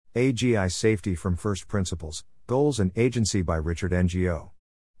AGI Safety from First Principles, Goals and Agency by Richard Ngo.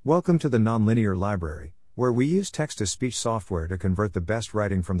 Welcome to the Nonlinear Library, where we use text-to-speech software to convert the best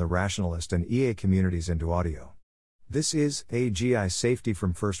writing from the Rationalist and EA communities into audio. This is AGI Safety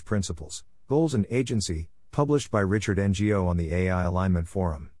from First Principles, Goals and Agency, published by Richard Ngo on the AI Alignment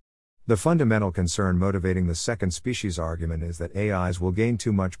Forum. The fundamental concern motivating the second species argument is that AIs will gain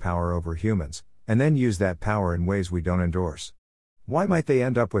too much power over humans, and then use that power in ways we don't endorse. Why might they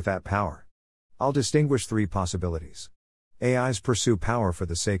end up with that power? I'll distinguish three possibilities. AIs pursue power for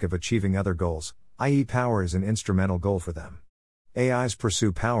the sake of achieving other goals, i.e. power is an instrumental goal for them. AIs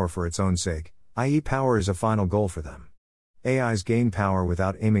pursue power for its own sake, i.e. power is a final goal for them. AIs gain power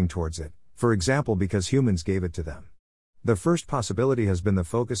without aiming towards it, for example because humans gave it to them. The first possibility has been the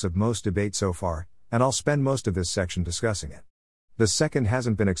focus of most debate so far, and I'll spend most of this section discussing it. The second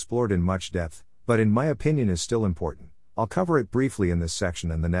hasn't been explored in much depth, but in my opinion is still important. I'll cover it briefly in this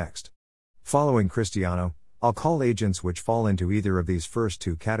section and the next. Following Christiano, I'll call agents which fall into either of these first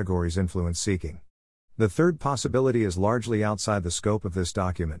two categories influence-seeking. The third possibility is largely outside the scope of this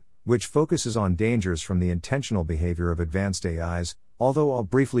document, which focuses on dangers from the intentional behavior of advanced AIs, although I'll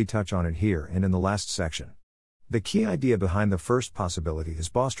briefly touch on it here and in the last section. The key idea behind the first possibility is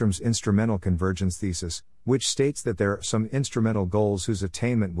Bostrom's instrumental convergence thesis, which states that there are some instrumental goals whose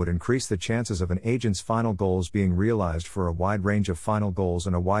attainment would increase the chances of an agent's final goals being realized for a wide range of final goals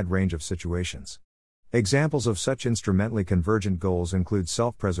in a wide range of situations. Examples of such instrumentally convergent goals include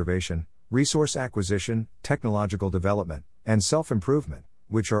self-preservation, resource acquisition, technological development, and self-improvement,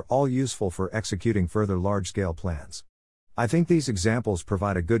 which are all useful for executing further large-scale plans. I think these examples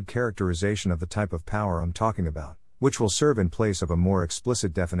provide a good characterization of the type of power I'm talking about, which will serve in place of a more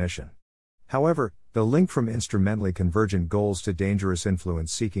explicit definition. However, the link from instrumentally convergent goals to dangerous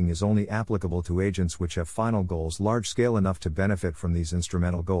influence seeking is only applicable to agents which have final goals large-scale enough to benefit from these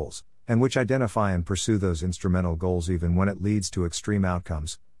instrumental goals, and which identify and pursue those instrumental goals even when it leads to extreme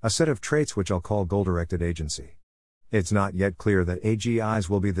outcomes, a set of traits which I'll call goal-directed agency. It's not yet clear that AGIs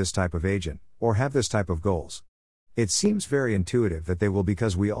will be this type of agent, or have this type of goals. It seems very intuitive that they will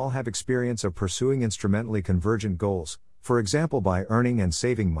because we all have experience of pursuing instrumentally convergent goals, for example by earning and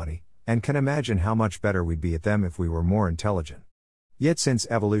saving money, and can imagine how much better we'd be at them if we were more intelligent. Yet since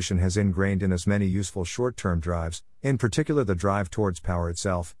evolution has ingrained in us many useful short-term drives, in particular the drive towards power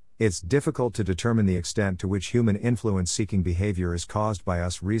itself, it's difficult to determine the extent to which human influence-seeking behavior is caused by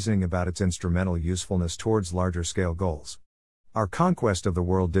us reasoning about its instrumental usefulness towards larger-scale goals. Our conquest of the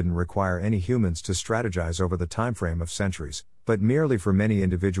world didn't require any humans to strategize over the timeframe of centuries, but merely for many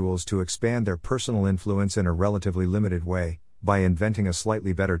individuals to expand their personal influence in a relatively limited way, by inventing a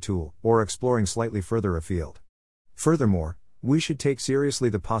slightly better tool, or exploring slightly further afield. Furthermore, we should take seriously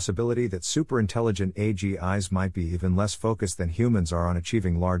the possibility that superintelligent AGIs might be even less focused than humans are on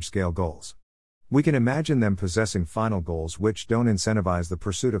achieving large-scale goals. We can imagine them possessing final goals which don't incentivize the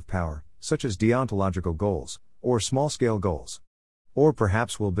pursuit of power, such as deontological goals, or small-scale goals. Or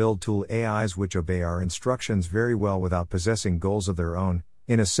perhaps we'll build tool AIs which obey our instructions very well without possessing goals of their own,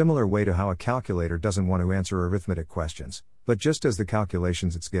 in a similar way to how a calculator doesn't want to answer arithmetic questions, but just does the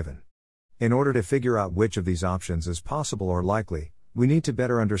calculations it's given. In order to figure out which of these options is possible or likely, we need to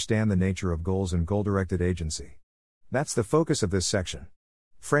better understand the nature of goals and goal-directed agency. That's the focus of this section.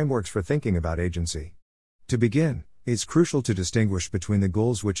 Frameworks for thinking about agency. To begin, it's crucial to distinguish between the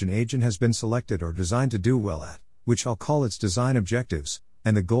goals which an agent has been selected or designed to do well at, which I'll call its design objectives,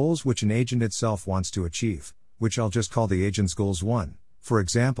 and the goals which an agent itself wants to achieve, which I'll just call the agent's goals 1. For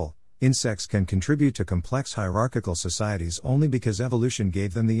example, insects can contribute to complex hierarchical societies only because evolution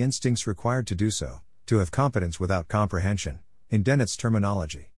gave them the instincts required to do so, to have competence without comprehension, in Dennett's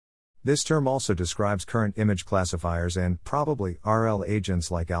terminology. This term also describes current image classifiers and, probably, RL agents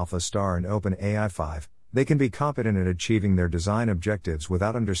like AlphaStar and OpenAI 5. They can be competent at achieving their design objectives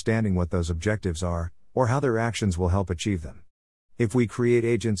without understanding what those objectives are, or how their actions will help achieve them. If we create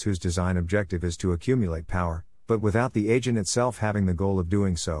agents whose design objective is to accumulate power, but without the agent itself having the goal of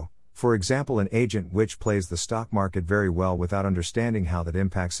doing so, for example an agent which plays the stock market very well without understanding how that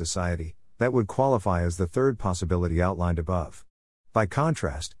impacts society, that would qualify as the third possibility outlined above. By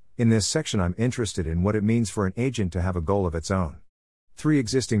contrast, in this section I'm interested in what it means for an agent to have a goal of its own. Three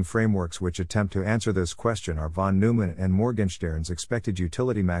existing frameworks which attempt to answer this question are von Neumann and Morgenstern's expected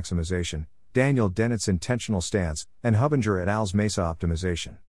utility maximization, Daniel Dennett's intentional stance, and Hubinger et al.'s MESA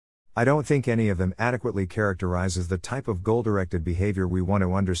optimization. I don't think any of them adequately characterizes the type of goal-directed behavior we want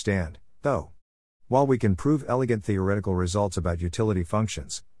to understand, though. While we can prove elegant theoretical results about utility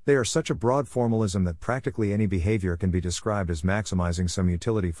functions, they are such a broad formalism that practically any behavior can be described as maximizing some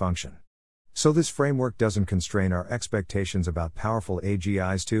utility function. So this framework doesn't constrain our expectations about powerful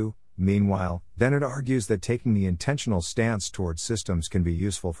AGIs too. Meanwhile, then it argues that taking the intentional stance towards systems can be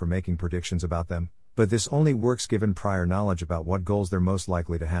useful for making predictions about them, but this only works given prior knowledge about what goals they're most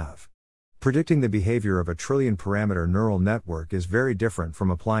likely to have. Predicting the behavior of a trillion-parameter neural network is very different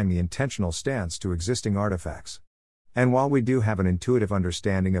from applying the intentional stance to existing artifacts. And while we do have an intuitive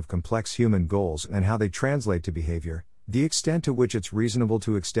understanding of complex human goals and how they translate to behavior, the extent to which it's reasonable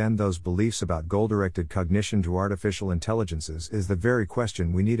to extend those beliefs about goal-directed cognition to artificial intelligences is the very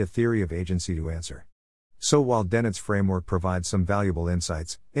question we need a theory of agency to answer. So while Dennett's framework provides some valuable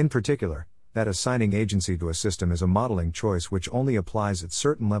insights, in particular, that assigning agency to a system is a modeling choice which only applies at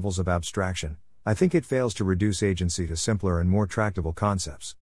certain levels of abstraction, I think it fails to reduce agency to simpler and more tractable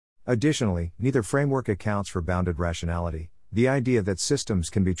concepts. Additionally, neither framework accounts for bounded rationality, the idea that systems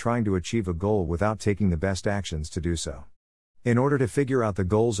can be trying to achieve a goal without taking the best actions to do so. In order to figure out the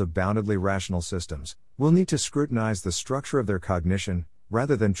goals of boundedly rational systems, we'll need to scrutinize the structure of their cognition,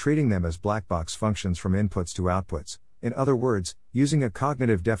 rather than treating them as black box functions from inputs to outputs. In other words, using a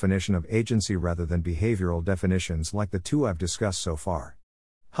cognitive definition of agency rather than behavioral definitions like the two I've discussed so far.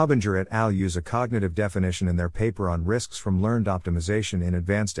 Hubinger et al. Use a cognitive definition in their paper on risks from learned optimization in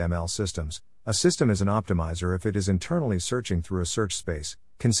advanced ML systems. A system is an optimizer if it is internally searching through a search space,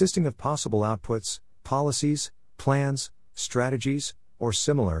 consisting of possible outputs, policies, plans, strategies, or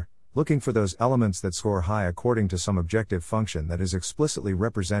similar, looking for those elements that score high according to some objective function that is explicitly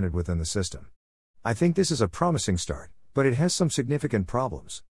represented within the system. I think this is a promising start, but it has some significant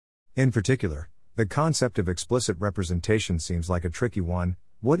problems. In particular, the concept of explicit representation seems like a tricky one.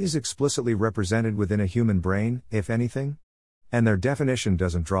 What is explicitly represented within a human brain, if anything? And their definition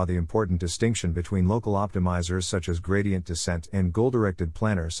doesn't draw the important distinction between local optimizers such as gradient descent and goal-directed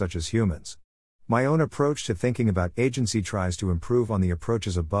planners such as humans. My own approach to thinking about agency tries to improve on the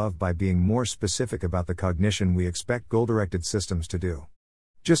approaches above by being more specific about the cognition we expect goal-directed systems to do.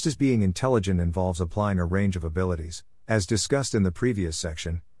 Just as being intelligent involves applying a range of abilities, as discussed in the previous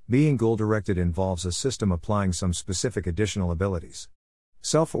section, being goal-directed involves a system applying some specific additional abilities.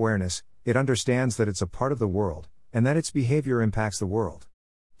 Self-awareness, it understands that it's a part of the world, and that its behavior impacts the world.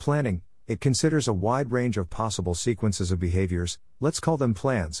 Planning, it considers a wide range of possible sequences of behaviors, let's call them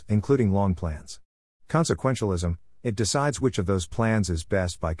plans, including long plans. Consequentialism, it decides which of those plans is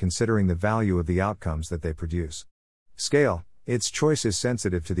best by considering the value of the outcomes that they produce. Scale, its choice is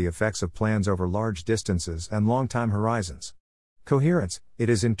sensitive to the effects of plans over large distances and long time horizons. Coherence, it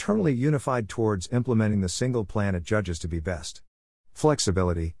is internally unified towards implementing the single plan it judges to be best.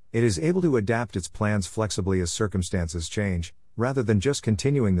 Flexibility, it is able to adapt its plans flexibly as circumstances change, rather than just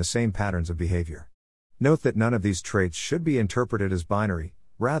continuing the same patterns of behavior. Note that none of these traits should be interpreted as binary,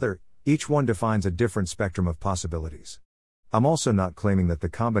 rather, each one defines a different spectrum of possibilities. I'm also not claiming that the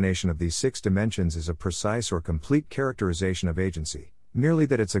combination of these 6 dimensions is a precise or complete characterization of agency, merely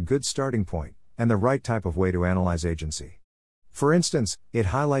that it's a good starting point, and the right type of way to analyze agency. For instance, it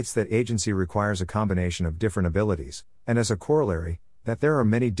highlights that agency requires a combination of different abilities, and as a corollary, that there are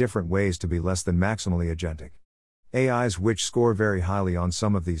many different ways to be less than maximally agentic. AIs which score very highly on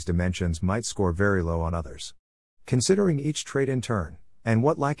some of these dimensions might score very low on others. Considering each trait in turn, and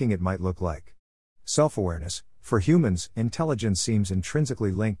what lacking it might look like. Self-awareness, for humans, intelligence seems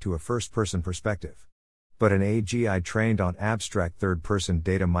intrinsically linked to a first-person perspective. But an AGI trained on abstract third-person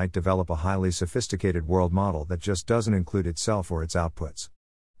data might develop a highly sophisticated world model that just doesn't include itself or its outputs.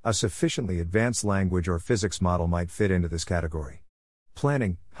 A sufficiently advanced language or physics model might fit into this category.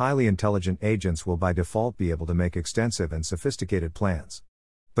 Planning, highly intelligent agents will by default be able to make extensive and sophisticated plans.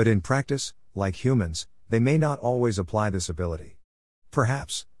 But in practice, like humans, they may not always apply this ability.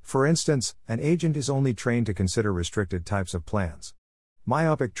 Perhaps, for instance, an agent is only trained to consider restricted types of plans.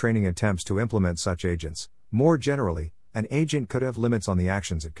 Myopic training attempts to implement such agents. More generally, an agent could have limits on the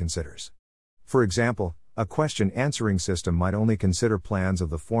actions it considers. For example, a question-answering system might only consider plans of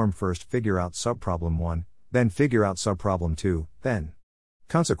the form first figure out subproblem 1, then figure out subproblem 2, then.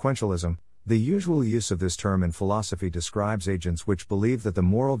 Consequentialism, the usual use of this term in philosophy describes agents which believe that the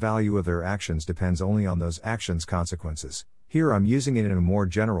moral value of their actions depends only on those actions' consequences. Here I'm using it in a more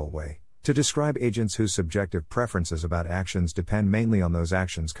general way, to describe agents whose subjective preferences about actions depend mainly on those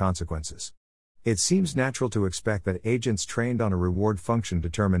actions' consequences. It seems natural to expect that agents trained on a reward function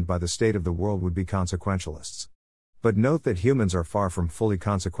determined by the state of the world would be consequentialists. But note that humans are far from fully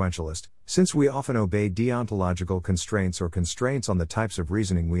consequentialist, since we often obey deontological constraints or constraints on the types of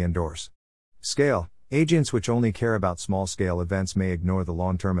reasoning we endorse. Scale, agents which only care about small-scale events may ignore the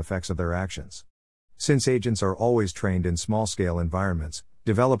long-term effects of their actions. Since agents are always trained in small-scale environments,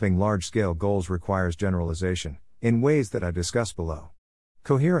 developing large-scale goals requires generalization, in ways that I discuss below.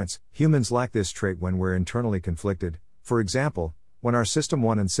 Coherence. Humans lack this trait when we're internally conflicted, for example, when our System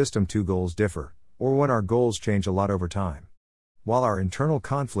 1 and System 2 goals differ, or when our goals change a lot over time. While our internal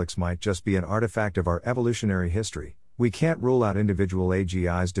conflicts might just be an artifact of our evolutionary history, we can't rule out individual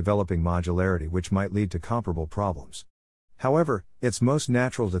AGIs developing modularity which might lead to comparable problems. However, it's most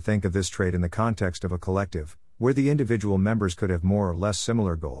natural to think of this trait in the context of a collective, where the individual members could have more or less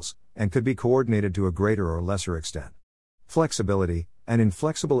similar goals, and could be coordinated to a greater or lesser extent. Flexibility. An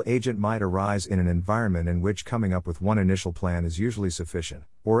inflexible agent might arise in an environment in which coming up with one initial plan is usually sufficient,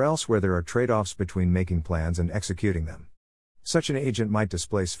 or else where there are trade-offs between making plans and executing them. Such an agent might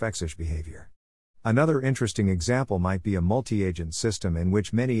display Sphexish behavior. Another interesting example might be a multi-agent system in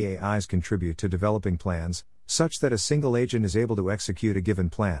which many AIs contribute to developing plans, such that a single agent is able to execute a given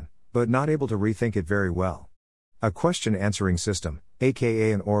plan, but not able to rethink it very well. A question-answering system,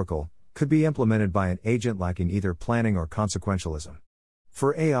 aka an oracle, could be implemented by an agent lacking either planning or consequentialism.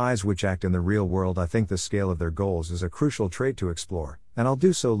 For AIs which act in the real world, I think the scale of their goals is a crucial trait to explore, and I'll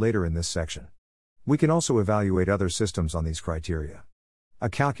do so later in this section. We can also evaluate other systems on these criteria. A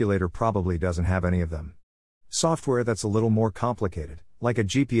calculator probably doesn't have any of them. Software that's a little more complicated, like a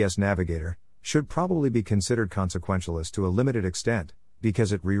GPS navigator, should probably be considered consequentialist to a limited extent,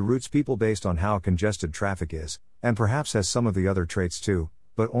 because it reroutes people based on how congested traffic is, and perhaps has some of the other traits too,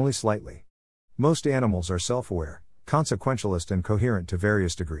 but only slightly. Most animals are self-aware, consequentialist and coherent to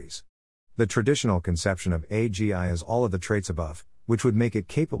various degrees. The traditional conception of AGI is all of the traits above, which would make it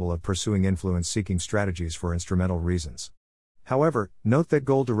capable of pursuing influence-seeking strategies for instrumental reasons. However, note that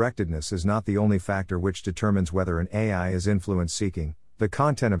goal-directedness is not the only factor which determines whether an AI is influence-seeking. The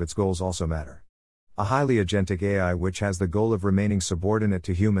content of its goals also matter. A highly agentic AI which has the goal of remaining subordinate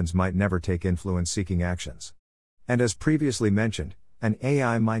to humans might never take influence-seeking actions. And as previously mentioned, an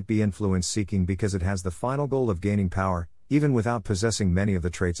AI might be influence-seeking because it has the final goal of gaining power, even without possessing many of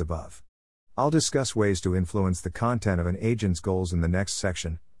the traits above. I'll discuss ways to influence the content of an agent's goals in the next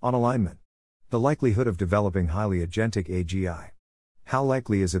section, on alignment. The likelihood of developing highly agentic AGI. How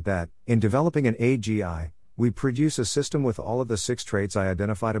likely is it that, in developing an AGI, we produce a system with all of the 6 traits I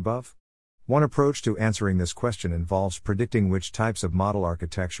identified above? One approach to answering this question involves predicting which types of model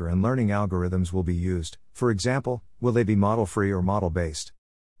architecture and learning algorithms will be used. For example, will they be model-free or model-based?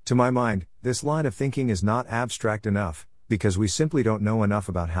 To my mind, this line of thinking is not abstract enough, because we simply don't know enough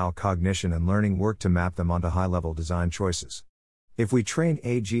about how cognition and learning work to map them onto high-level design choices. If we train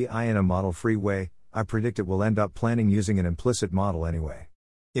AGI in a model-free way, I predict it will end up planning using an implicit model anyway.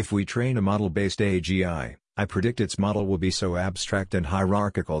 If we train a model-based AGI, I predict its model will be so abstract and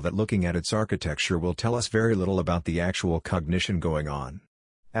hierarchical that looking at its architecture will tell us very little about the actual cognition going on.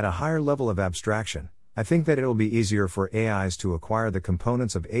 At a higher level of abstraction, I think that it'll be easier for AIs to acquire the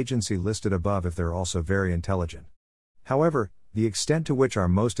components of agency listed above if they're also very intelligent. However, the extent to which our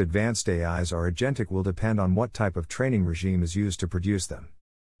most advanced AIs are agentic will depend on what type of training regime is used to produce them.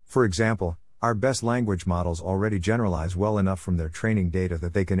 For example, our best language models already generalize well enough from their training data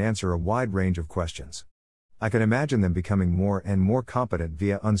that they can answer a wide range of questions. I can imagine them becoming more and more competent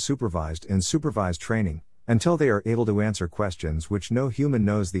via unsupervised and supervised training, until they are able to answer questions which no human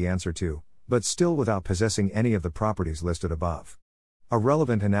knows the answer to, but still without possessing any of the properties listed above. A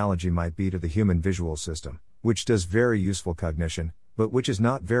relevant analogy might be to the human visual system, which does very useful cognition, but which is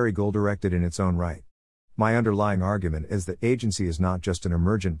not very goal-directed in its own right. My underlying argument is that agency is not just an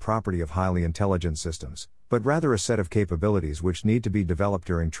emergent property of highly intelligent systems, but rather a set of capabilities which need to be developed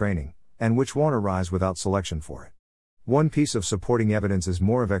during training, and which won't arise without selection for it. One piece of supporting evidence is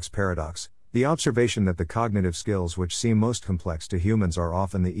Moravec's paradox, the observation that the cognitive skills which seem most complex to humans are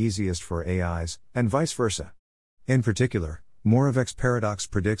often the easiest for AIs, and vice versa. In particular, Moravec's paradox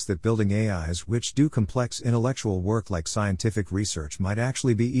predicts that building AIs which do complex intellectual work like scientific research might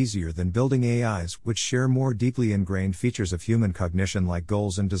actually be easier than building AIs which share more deeply ingrained features of human cognition like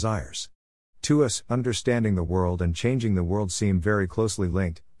goals and desires. To us, understanding the world and changing the world seem very closely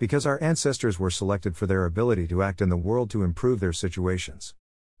linked, because our ancestors were selected for their ability to act in the world to improve their situations.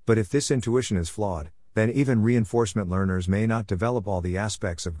 But if this intuition is flawed, then even reinforcement learners may not develop all the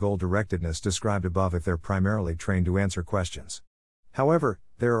aspects of goal-directedness described above if they're primarily trained to answer questions. However,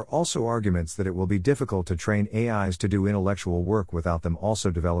 there are also arguments that it will be difficult to train AIs to do intellectual work without them also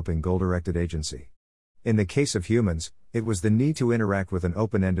developing goal-directed agency. In the case of humans, it was the need to interact with an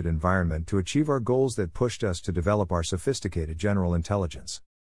open-ended environment to achieve our goals that pushed us to develop our sophisticated general intelligence.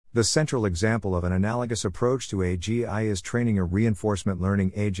 The central example of an analogous approach to AGI is training a reinforcement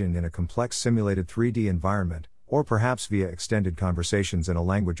learning agent in a complex simulated 3D environment, or perhaps via extended conversations in a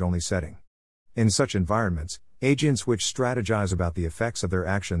language-only setting. In such environments, agents which strategize about the effects of their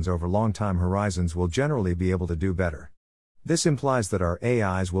actions over long time horizons will generally be able to do better. This implies that our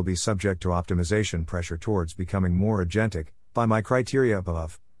AIs will be subject to optimization pressure towards becoming more agentic, by my criteria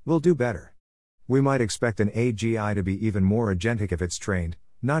above, will do better. We might expect an AGI to be even more agentic if it's trained,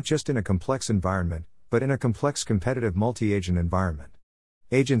 not just in a complex environment, but in a complex competitive multi-agent environment.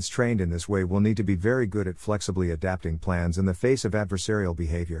 Agents trained in this way will need to be very good at flexibly adapting plans in the face of adversarial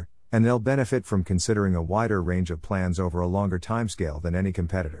behavior, and they'll benefit from considering a wider range of plans over a longer timescale than any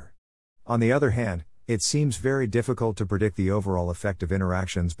competitor. On the other hand, it seems very difficult to predict the overall effect of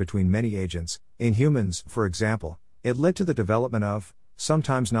interactions between many agents. In humans, for example, it led to the development of,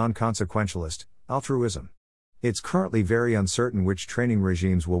 sometimes non-consequentialist, altruism. It's currently very uncertain which training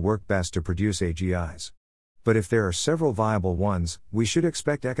regimes will work best to produce AGIs. But if there are several viable ones, we should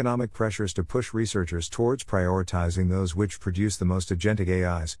expect economic pressures to push researchers towards prioritizing those which produce the most agentic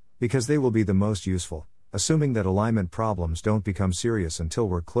AIs, because they will be the most useful, assuming that alignment problems don't become serious until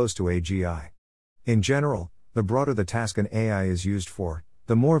we're close to AGI. In general, the broader the task an AI is used for,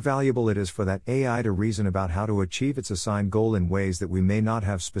 the more valuable it is for that AI to reason about how to achieve its assigned goal in ways that we may not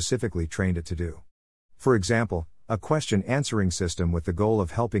have specifically trained it to do. For example, a question-answering system with the goal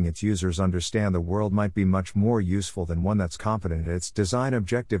of helping its users understand the world might be much more useful than one that's competent at its design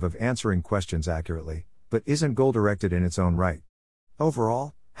objective of answering questions accurately, but isn't goal-directed in its own right.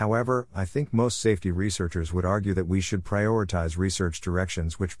 Overall, however, I think most safety researchers would argue that we should prioritize research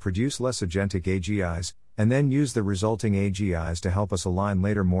directions which produce less agentic AGIs, and then use the resulting AGIs to help us align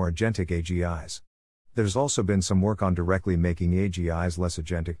later more agentic AGIs. There's also been some work on directly making AGIs less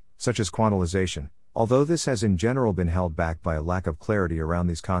agentic, such as quantization, although this has in general been held back by a lack of clarity around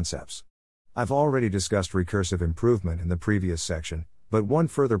these concepts. I've already discussed recursive improvement in the previous section, but one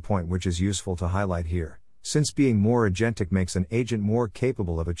further point which is useful to highlight here, since being more agentic makes an agent more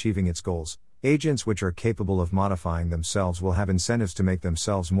capable of achieving its goals, agents which are capable of modifying themselves will have incentives to make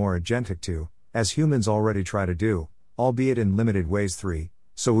themselves more agentic too, as humans already try to do, albeit in limited ways. 3.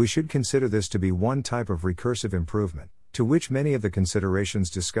 So we should consider this to be one type of recursive improvement, to which many of the considerations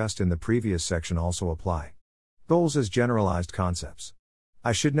discussed in the previous section also apply. Goals as generalized concepts.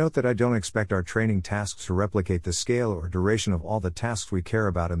 I should note that I don't expect our training tasks to replicate the scale or duration of all the tasks we care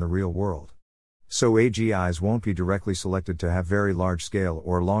about in the real world. So AGIs won't be directly selected to have very large-scale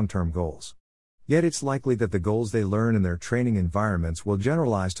or long-term goals. Yet it's likely that the goals they learn in their training environments will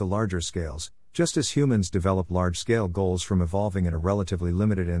generalize to larger scales, just as humans develop large-scale goals from evolving in a relatively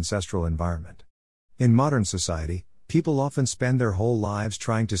limited ancestral environment. In modern society, people often spend their whole lives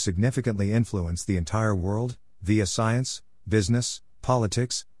trying to significantly influence the entire world, via science, business,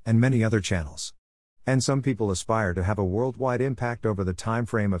 politics, and many other channels. And some people aspire to have a worldwide impact over the time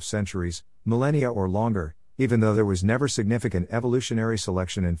frame of centuries, millennia or longer, even though there was never significant evolutionary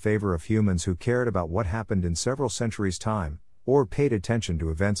selection in favor of humans who cared about what happened in several centuries' time, or paid attention to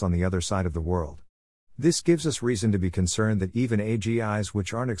events on the other side of the world. This gives us reason to be concerned that even AGIs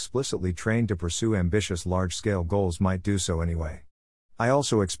which aren't explicitly trained to pursue ambitious large-scale goals might do so anyway. I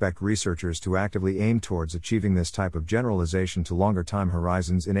also expect researchers to actively aim towards achieving this type of generalization to longer time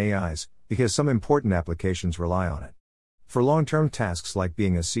horizons in AIs, because some important applications rely on it. For long-term tasks like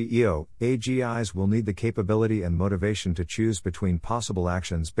being a CEO, AGIs will need the capability and motivation to choose between possible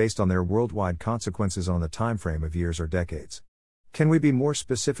actions based on their worldwide consequences on the timeframe of years or decades. Can we be more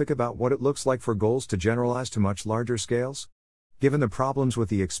specific about what it looks like for goals to generalize to much larger scales? Given the problems with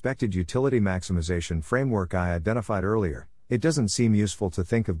the expected utility maximization framework I identified earlier, it doesn't seem useful to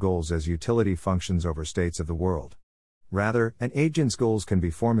think of goals as utility functions over states of the world. Rather, an agent's goals can be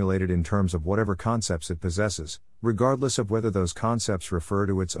formulated in terms of whatever concepts it possesses, regardless of whether those concepts refer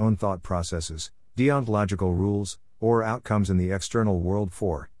to its own thought processes, deontological rules, or outcomes in the external world.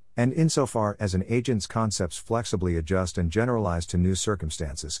 And insofar as an agent's concepts flexibly adjust and generalize to new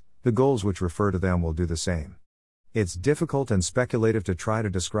circumstances, the goals which refer to them will do the same. It's difficult and speculative to try to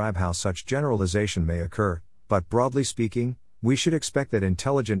describe how such generalization may occur, but broadly speaking, we should expect that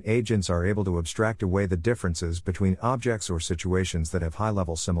intelligent agents are able to abstract away the differences between objects or situations that have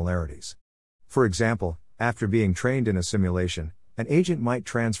high-level similarities. For example, after being trained in a simulation, an agent might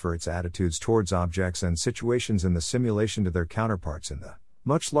transfer its attitudes towards objects and situations in the simulation to their counterparts in the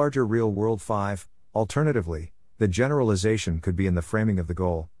much larger real world. 5. Alternatively, the generalization could be in the framing of the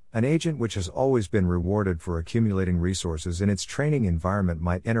goal. An agent which has always been rewarded for accumulating resources in its training environment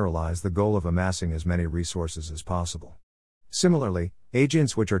might internalize the goal of amassing as many resources as possible. Similarly,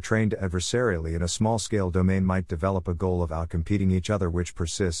 agents which are trained adversarially in a small-scale domain might develop a goal of outcompeting each other which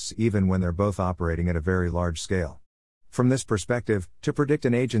persists even when they're both operating at a very large scale. From this perspective, to predict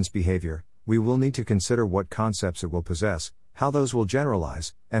an agent's behavior, we will need to consider what concepts it will possess, how those will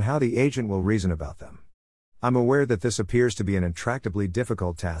generalize, and how the agent will reason about them. I'm aware that this appears to be an intractably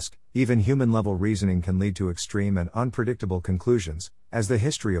difficult task. Even human-level reasoning can lead to extreme and unpredictable conclusions, as the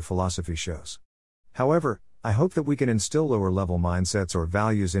history of philosophy shows. However, I hope that we can instill lower-level mindsets or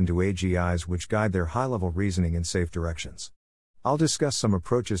values into AGIs which guide their high-level reasoning in safe directions. I'll discuss some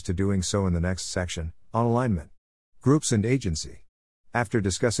approaches to doing so in the next section, on alignment, groups and agency. After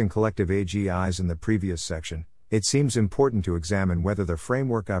discussing collective AGIs in the previous section, it seems important to examine whether the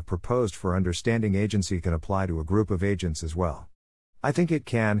framework I've proposed for understanding agency can apply to a group of agents as well. I think it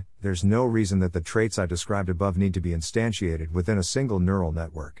can. There's no reason that the traits I described above need to be instantiated within a single neural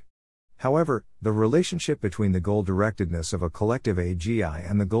network. However, the relationship between the goal-directedness of a collective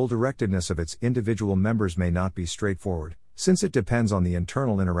AGI and the goal-directedness of its individual members may not be straightforward, since it depends on the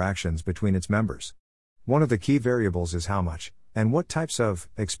internal interactions between its members. One of the key variables is how much, and what types of,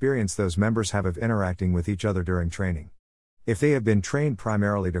 experience those members have of interacting with each other during training. If they have been trained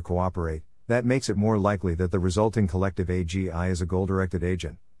primarily to cooperate, that makes it more likely that the resulting collective AGI is a goal-directed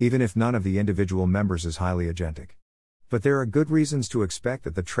agent, even if none of the individual members is highly agentic. But there are good reasons to expect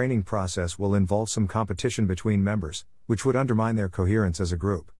that the training process will involve some competition between members, which would undermine their coherence as a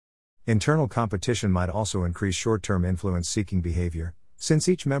group. Internal competition might also increase short-term influence-seeking behavior, since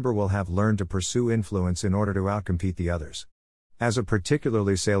each member will have learned to pursue influence in order to outcompete the others. As a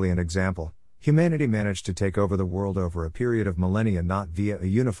particularly salient example, humanity managed to take over the world over a period of millennia not via a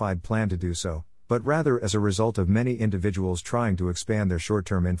unified plan to do so, but rather as a result of many individuals trying to expand their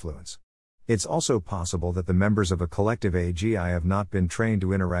short-term influence. It's also possible that the members of a collective AGI have not been trained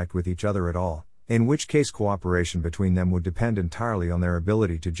to interact with each other at all, in which case cooperation between them would depend entirely on their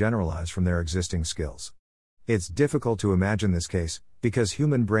ability to generalize from their existing skills. It's difficult to imagine this case, because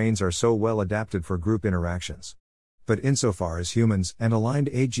human brains are so well adapted for group interactions. But insofar as humans and aligned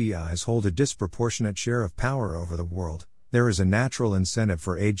AGIs hold a disproportionate share of power over the world, there is a natural incentive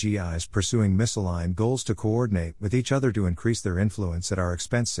for AGIs pursuing misaligned goals to coordinate with each other to increase their influence at our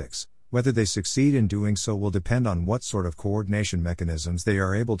expense. 6. Whether they succeed in doing so will depend on what sort of coordination mechanisms they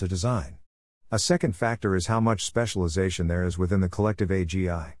are able to design. A second factor is how much specialization there is within the collective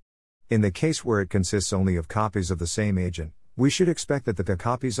AGI. In the case where it consists only of copies of the same agent, we should expect that the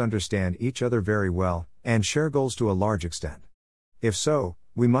copies understand each other very well, and share goals to a large extent. If so,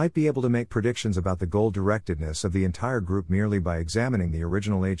 we might be able to make predictions about the goal-directedness of the entire group merely by examining the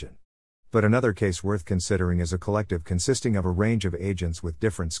original agent. But another case worth considering is a collective consisting of a range of agents with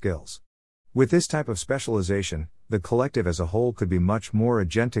different skills. With this type of specialization, the collective as a whole could be much more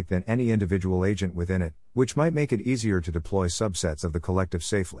agentic than any individual agent within it, which might make it easier to deploy subsets of the collective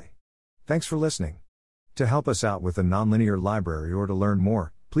safely. Thanks for listening. To help us out with the Nonlinear Library or to learn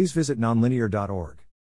more, please visit nonlinear.org.